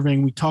around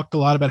surveying. We talked a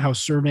lot about how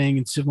surveying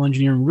and civil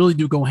engineering really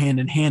do go hand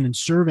in hand, and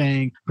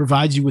surveying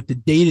provides you with the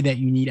data that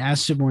you need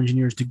as civil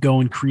engineers to go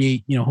and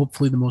create,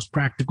 hopefully the most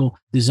practical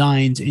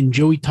designs. And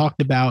Joey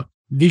talked about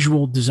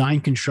visual design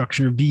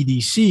construction, or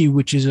VDC,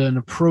 which is an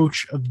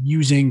approach of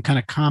using kind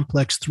of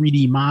complex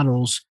 3D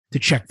models to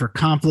check for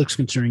conflicts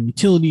concerning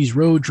utilities,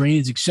 road,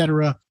 drainage,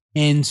 etc.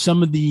 And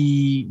some of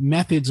the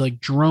methods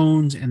like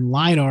drones and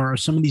LiDAR are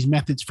some of these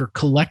methods for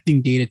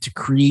collecting data to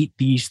create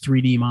these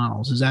 3D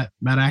models. Is that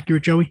about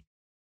accurate, Joey?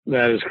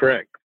 That is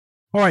correct.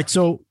 All right.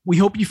 So we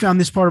hope you found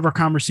this part of our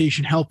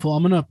conversation helpful.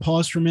 I'm going to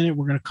pause for a minute.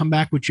 We're going to come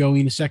back with Joey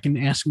in a second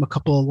and ask him a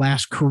couple of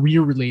last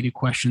career-related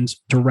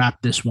questions to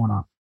wrap this one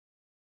up.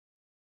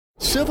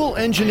 Civil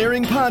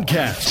Engineering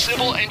Podcast.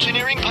 Civil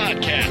Engineering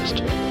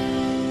Podcast.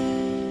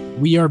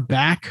 We are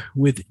back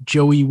with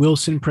Joey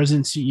Wilson,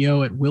 President and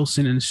CEO at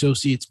Wilson &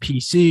 Associates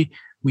PC.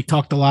 We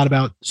talked a lot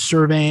about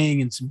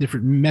surveying and some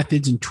different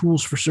methods and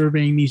tools for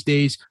surveying these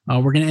days.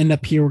 We're going to end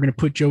up here. We're going to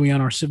put Joey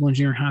on our civil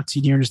engineering hot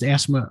seat here and just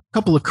ask him a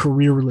couple of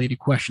career related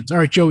questions. All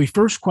right, Joey,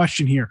 first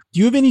question here. Do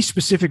you have any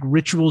specific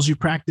rituals you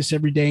practice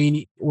every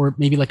day, or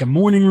maybe like a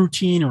morning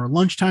routine or a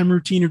lunchtime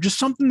routine, or just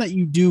something that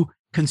you do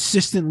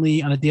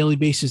consistently on a daily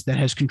basis that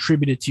has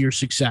contributed to your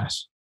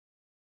success?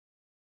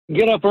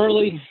 Get up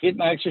early, get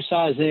my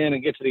exercise in,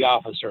 and get to the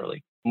office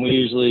early. We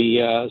usually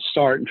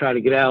start and try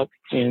to get out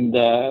and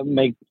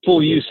make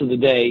full use of the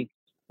day.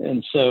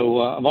 And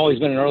so I've always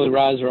been an early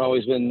riser,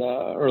 always been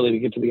early to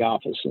get to the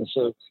office. And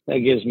so that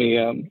gives me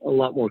a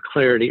lot more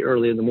clarity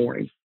early in the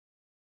morning.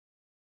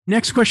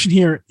 Next question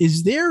here.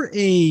 Is there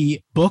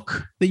a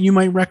book that you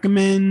might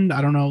recommend?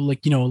 I don't know,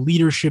 like, a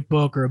leadership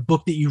book or a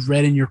book that you've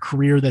read in your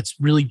career that's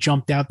really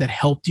jumped out, that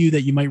helped you,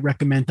 that you might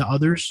recommend to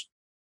others?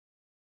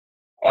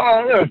 There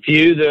are a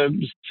few.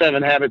 The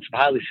 7 Habits of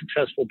Highly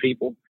Successful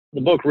People,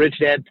 the book Rich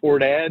Dad, Poor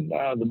Dad,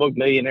 the book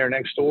Millionaire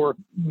Next Door.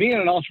 Being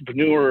an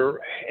entrepreneur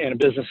and a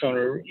business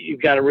owner,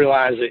 you've got to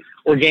realize that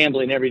we're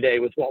gambling every day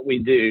with what we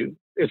do.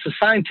 It's a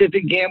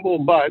scientific gamble,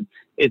 but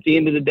at the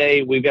end of the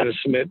day, we've got to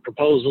submit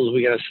proposals,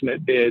 we got to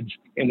submit bids,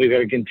 and we've got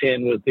to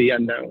contend with the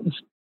unknowns.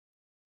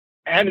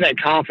 Having that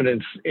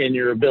confidence in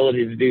your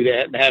ability to do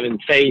that and having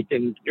faith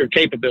in your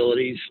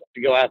capabilities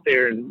to go out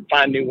there and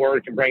find new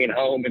work and bring it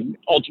home and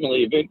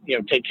ultimately,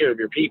 take care of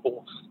your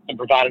people and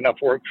provide enough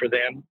work for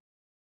them.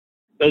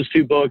 Those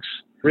 2 books,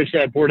 Rich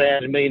Dad, Poor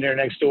Dad, and Millionaire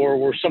Next Door,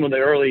 were some of the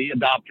early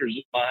adopters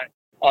of my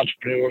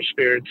entrepreneurial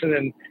spirits. And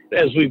then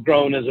as we've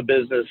grown as a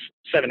business,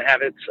 7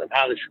 Habits of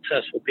Highly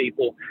Successful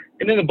People.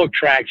 And then the book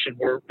Traction,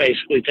 we're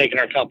basically taking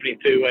our company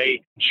through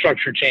a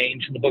structure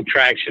change. And the book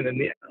Traction and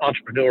the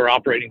entrepreneur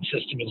operating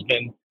system has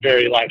been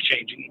very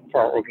life-changing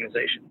for our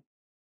organization.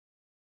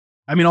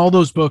 I mean, all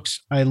those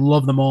books, I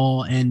love them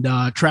all. And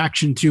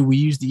Traction, too, we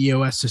use the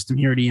EOS system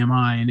here at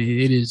EMI, and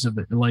it is a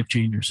life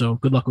changer. So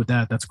good luck with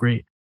that. That's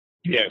great.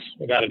 Yes,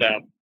 without a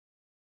doubt.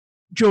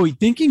 Joey,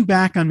 thinking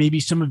back on maybe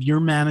some of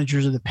your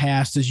managers of the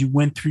past as you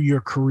went through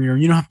your career,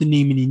 you don't have to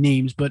name any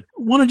names, but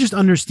want to just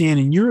understand,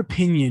 in your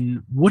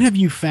opinion, what have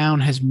you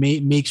found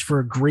makes for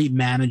a great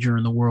manager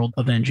in the world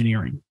of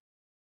engineering?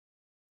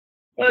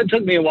 Well, it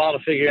took me a while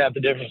to figure out the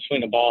difference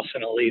between a boss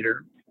and a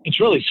leader. It's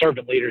really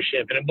servant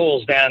leadership, and it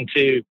boils down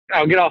to,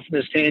 I'll get off on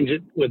this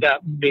tangent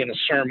without being a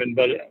sermon,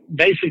 but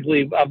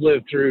basically I've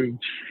lived through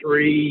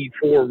 3,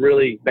 4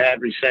 really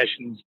bad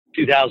recessions.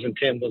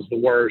 2010 was the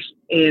worst,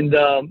 and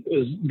it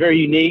was very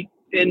unique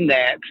in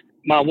that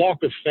my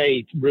walk with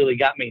faith really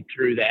got me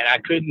through that. I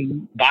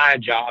couldn't buy a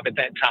job at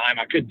that time.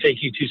 I couldn't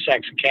take you 2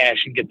 sacks of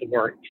cash and get the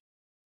work.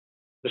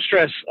 The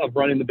stress of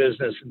running the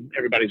business and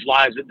everybody's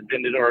lives that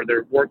depended, or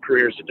their work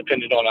careers that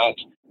depended on us,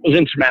 was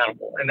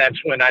insurmountable. And that's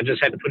when I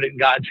just had to put it in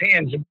God's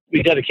hands.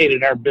 We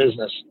dedicated our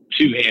business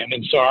to Him.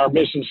 And so our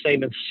mission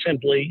statement is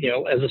simply,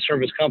 as a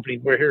service company,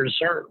 we're here to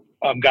serve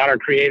God, our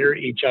Creator,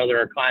 each other,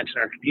 our clients,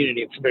 and our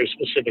community. It's a very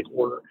specific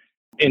order.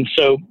 And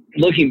so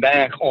looking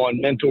back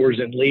on mentors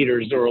and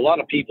leaders, there were a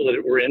lot of people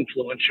that were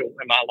influential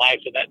in my life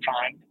at that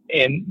time.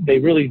 And they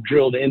really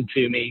drilled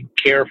into me,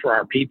 care for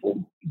our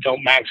people.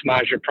 Don't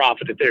maximize your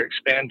profit at their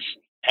expense.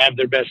 Have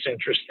their best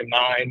interest in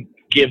mind.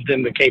 Give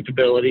them the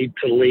capability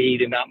to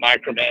lead and not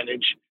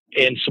micromanage.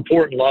 And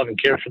support and love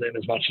and care for them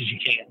as much as you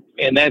can.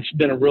 And that's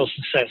been a real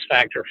success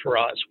factor for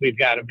us. We've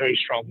got a very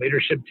strong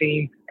leadership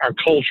team. Our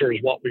culture is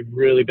what we've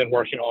really been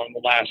working on in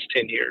the last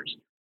 10 years.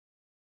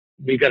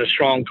 We've got a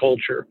strong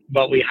culture,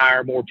 but we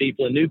hire more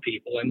people and new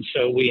people. And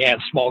so we have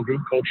small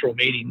group cultural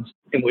meetings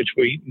in which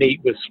we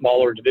meet with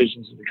smaller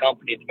divisions of the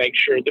company to make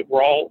sure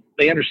that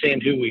they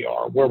understand who we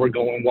are, where we're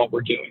going, what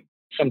we're doing.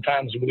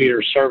 Sometimes we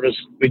are service,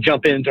 we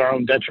jump into our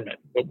own detriment,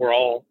 but we're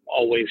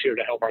always here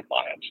to help our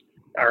clients,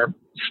 our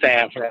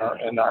staff,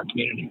 and our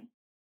community.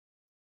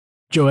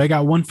 Joe, I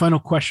got one final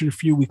question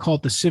for you. We call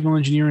it the civil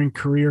engineering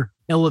career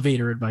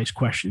elevator advice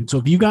question. So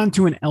if you got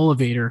into an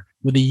elevator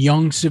with a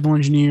young civil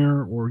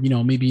engineer or,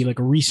 maybe like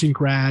a recent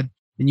grad,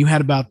 and you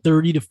had about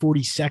 30 to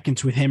 40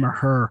 seconds with him or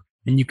her,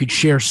 and you could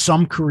share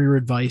some career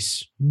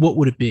advice, what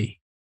would it be?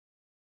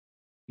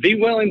 Be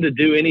willing to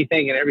do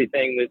anything and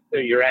everything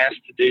that you're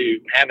asked to do.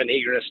 Have an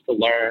eagerness to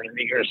learn, an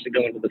eagerness to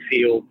go into the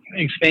field.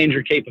 Expand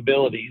your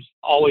capabilities.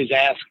 Always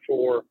ask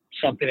for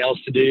something else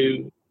to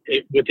do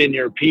within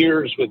your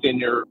peers, within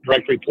your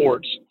direct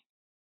reports.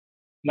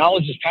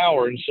 Knowledge is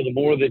power, and so the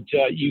more that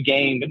you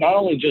gain, but not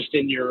only just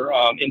in your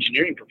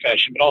engineering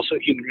profession, but also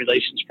human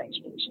relations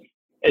principles.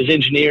 As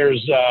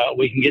engineers,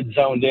 we can get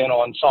zoned in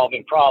on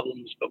solving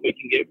problems, but we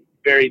can get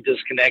very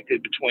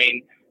disconnected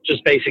between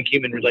just basic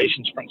human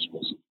relations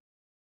principles.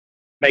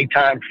 Make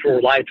time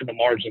for life in the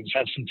margins.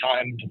 Have some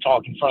time to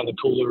talk in front of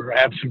the cooler.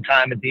 Have some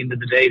time at the end of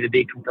the day to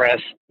decompress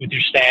with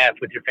your staff,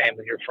 with your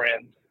family, your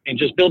friends, and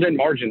just build in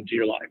margin to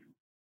your life.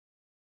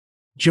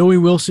 Joey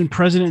Wilson,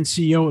 President and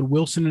CEO at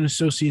Wilson &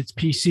 Associates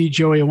PC.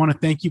 Joey, I want to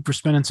thank you for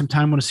spending some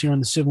time with us here on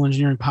the Civil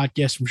Engineering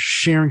Podcast and for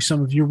sharing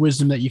some of your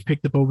wisdom that you've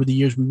picked up over the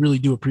years. We really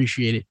do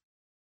appreciate it.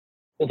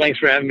 Well, thanks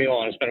for having me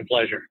on. It's been a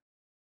pleasure.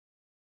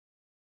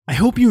 I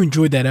hope you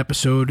enjoyed that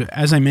episode.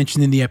 As I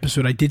mentioned in the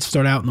episode, I did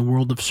start out in the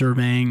world of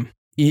surveying.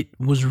 It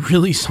was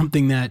really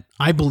something that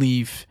I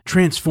believe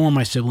transformed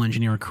my civil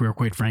engineering career,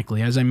 quite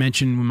frankly. As I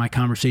mentioned in my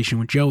conversation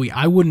with Joey,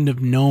 I wouldn't have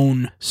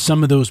known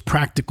some of those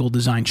practical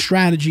design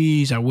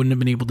strategies. I wouldn't have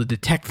been able to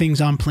detect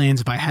things on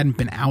plans if I hadn't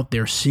been out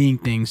there seeing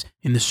things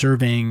in the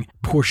surveying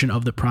portion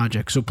of the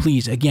project. So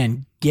please,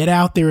 again, get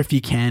out there if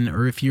you can,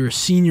 or if you're a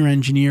senior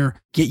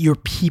engineer, get your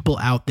people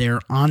out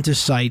there onto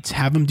sites,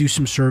 have them do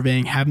some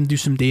surveying, have them do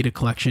some data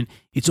collection.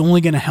 It's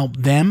only going to help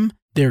them,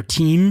 their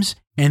teams,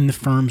 and the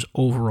firms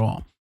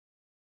overall.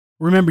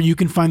 Remember, you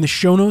can find the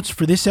show notes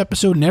for this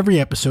episode and every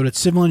episode at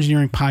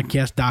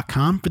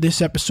civilengineeringpodcast.com. For this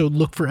episode,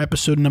 look for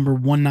episode number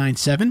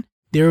 197.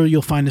 There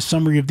you'll find a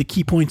summary of the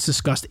key points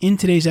discussed in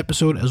today's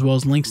episode, as well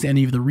as links to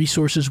any of the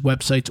resources,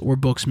 websites, or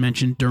books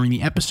mentioned during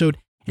the episode.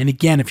 And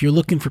again, if you're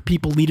looking for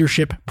people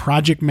leadership,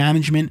 project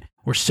management,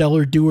 or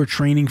seller doer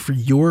training for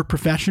your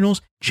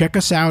professionals, check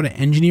us out at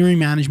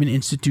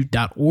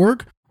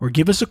engineeringmanagementinstitute.org or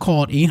give us a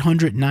call at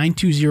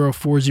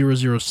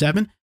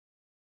 800-920-4007.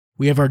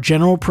 We have our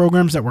general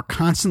programs that we're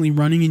constantly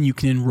running, and you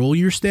can enroll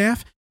your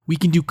staff. We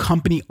can do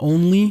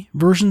company-only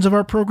versions of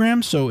our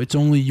programs, so it's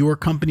only your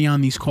company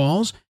on these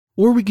calls.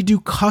 Or we could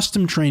do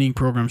custom training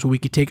programs where we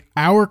could take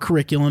our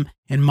curriculum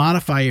and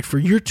modify it for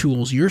your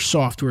tools, your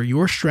software,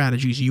 your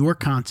strategies, your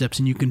concepts,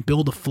 and you can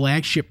build a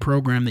flagship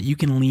program that you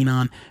can lean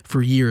on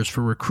for years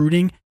for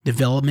recruiting,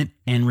 development,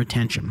 and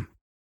retention.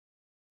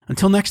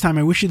 Until next time,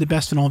 I wish you the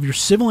best in all of your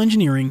civil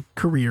engineering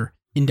career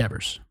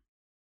endeavors.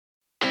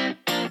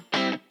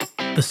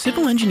 The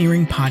Civil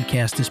Engineering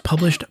Podcast is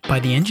published by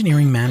the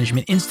Engineering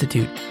Management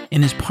Institute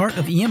and is part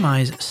of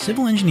EMI's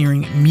Civil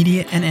Engineering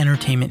Media and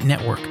Entertainment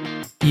Network.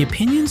 The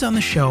opinions on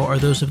the show are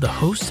those of the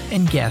hosts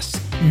and guests,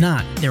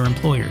 not their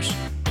employers.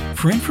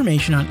 For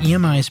information on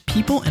EMI's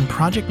people and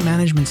project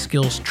management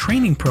skills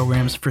training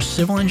programs for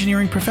civil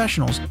engineering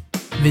professionals,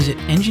 visit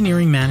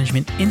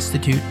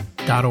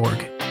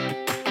engineeringmanagementinstitute.org.